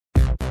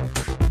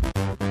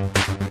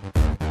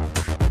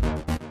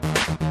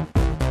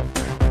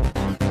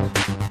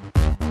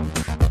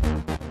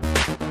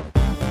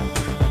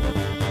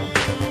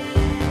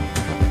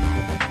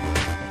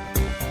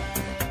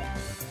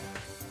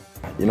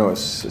know,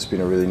 it's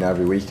been a really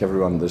nervy week.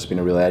 There's been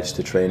a real edge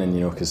to training,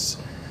 you know, because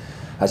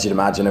as you'd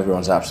imagine,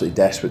 everyone's absolutely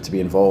desperate to be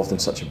involved in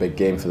such a big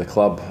game for the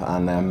club.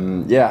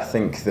 And yeah, I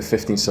think the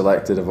 15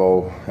 selected are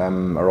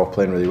all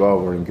playing really well.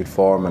 We're in good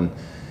form, and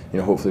you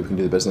know, hopefully we can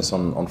do the business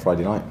on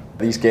Friday night.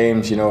 These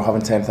games, you know,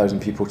 having 10,000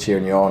 people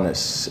cheering you on,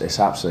 it's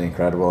absolutely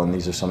incredible, and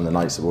these are some of the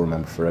nights that we'll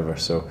remember forever.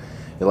 So,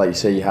 like you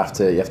say, you have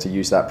to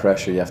use that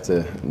pressure. You have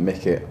to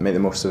make the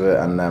most of it,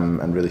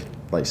 and really,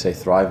 like you say,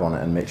 thrive on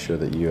it and make sure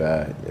that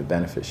it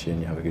benefits you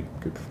and you have a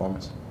good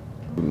performance.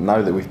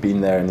 Now that we've been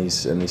there in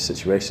these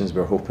situations,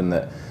 we're hoping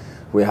that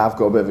we have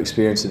got a bit of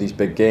experience of these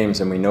big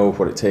games, and we know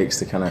what it takes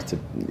to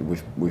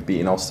we've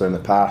beaten Ulster in the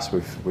past.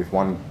 We've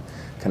won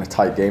kind of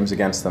tight games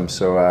against them.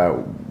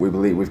 So we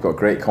believe we've got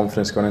great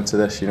confidence going into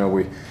this. You know,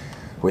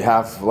 we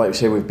have, like we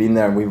say, we've been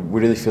there, and we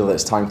really feel that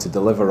it's time to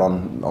deliver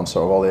on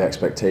sort of all the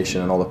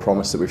expectation and all the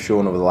promise that we've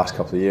shown over the last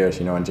couple of years,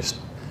 you know, and just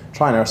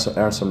try and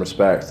earn some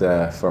respect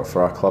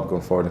for our club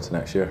going forward into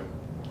next year.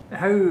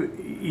 How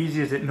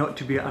easy is it not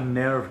to be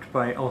unnerved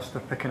by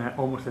Ulster picking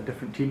almost a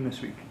different team this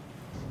week?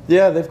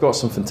 Yeah, they've got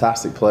some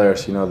fantastic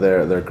players. You know,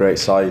 they're a great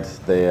side.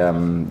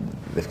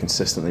 They've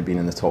consistently been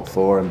in the top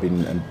four and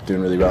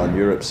doing really well in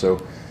Europe.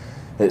 So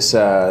it's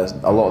a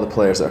lot of the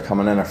players that are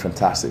coming in are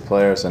fantastic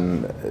players,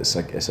 and it's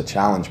a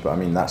challenge. But I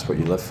mean, that's what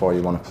you live for.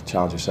 You want to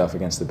challenge yourself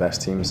against the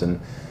best teams, and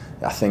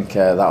I think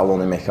that'll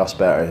only make us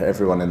better.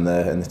 Everyone in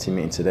the team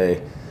meeting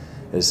today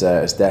is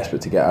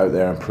desperate to get out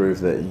there and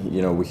prove that,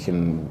 you know, we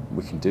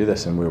can do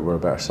this, and we're a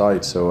better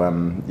side. So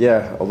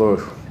yeah,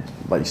 although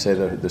like you say,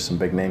 there's some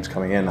big names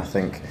coming in, I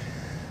think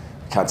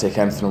we can't take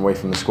anything away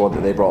from the squad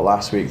that they brought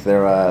last week.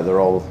 They're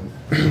all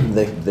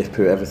they've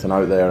put everything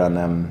out there,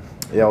 and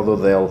yeah, although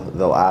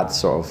they'll add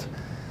sort of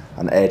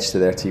an edge to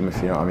their team, if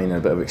you know what I mean, and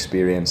a bit of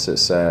experience,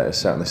 it's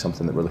certainly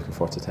something that we're looking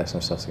forward to testing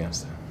ourselves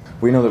against.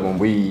 We know that when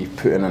we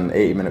put in an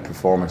 80-minute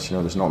performance, you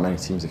know, there's not many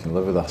teams that can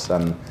live with us,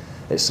 and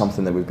it's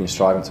something that we've been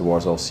striving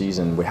towards all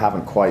season. We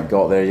haven't quite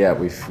got there yet.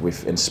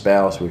 We've in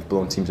spells we've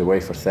blown teams away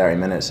for 30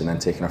 minutes and then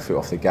taken our foot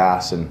off the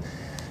gas, and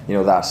you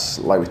know, that's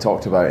like we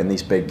talked about, in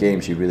these big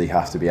games you really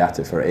have to be at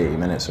it for 80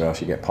 minutes or else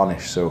you get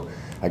punished. So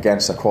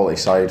against a quality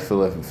side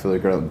full of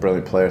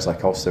brilliant players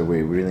like Ulster,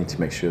 we really need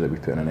to make sure that we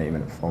put in an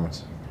 80-minute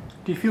performance.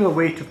 Do you feel a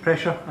weight of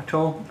pressure at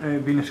all,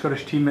 being a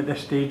Scottish team at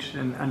this stage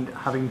and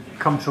having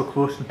come so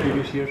close in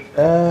previous years?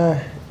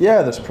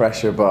 Yeah, there's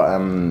pressure, but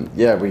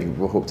yeah,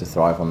 we'll hope to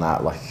thrive on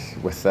that. Like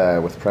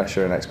with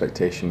pressure and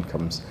expectation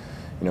comes,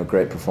 you know,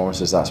 great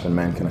performances. That's when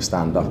men kind of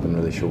stand up and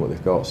really show what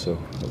they've got.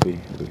 So it'll be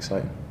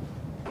exciting.